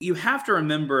You have to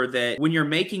remember that when you're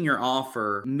making your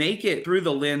offer, make it through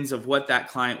the lens of what that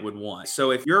client would want. So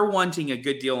if you're wanting a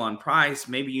good deal on price,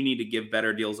 maybe you need to give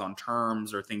better deals on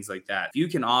terms or things like that. If you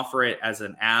can offer it as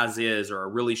an as is or a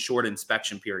really short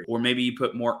inspection period, or maybe you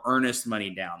put more earnest money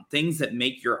down, things that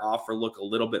make your offer look a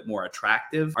little bit more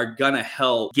attractive are going to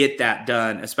help get that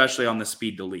done, especially on the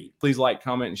speed to lead. Please like,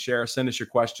 comment, and share. Send us your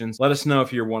questions. Let us know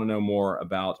if you want to know more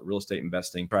about real estate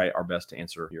investing. Try our best to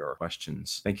answer your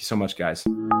questions. Thank you so much, guys.